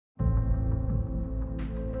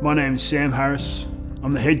My name is Sam Harris.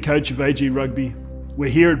 I'm the head coach of AG Rugby. We're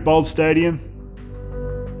here at Bold Stadium.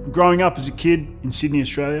 Growing up as a kid in Sydney,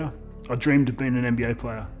 Australia, I dreamed of being an NBA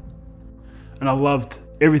player. And I loved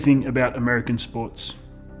everything about American sports.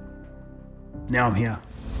 Now I'm here.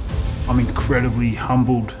 I'm incredibly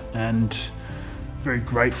humbled and very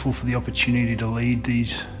grateful for the opportunity to lead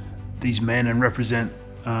these men and represent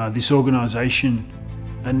this organisation.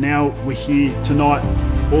 And now we're here tonight.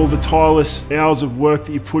 All the tireless hours of work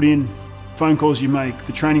that you put in, phone calls you make,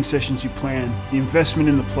 the training sessions you plan, the investment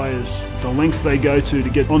in the players, the lengths they go to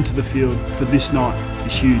get onto the field for this night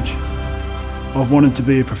is huge. I've wanted to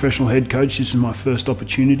be a professional head coach. This is my first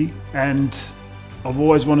opportunity. And I've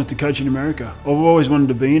always wanted to coach in America. I've always wanted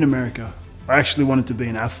to be in America. I actually wanted to be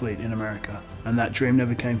an athlete in America, and that dream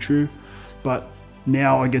never came true. But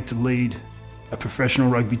now I get to lead a professional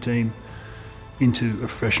rugby team into a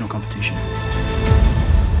professional competition.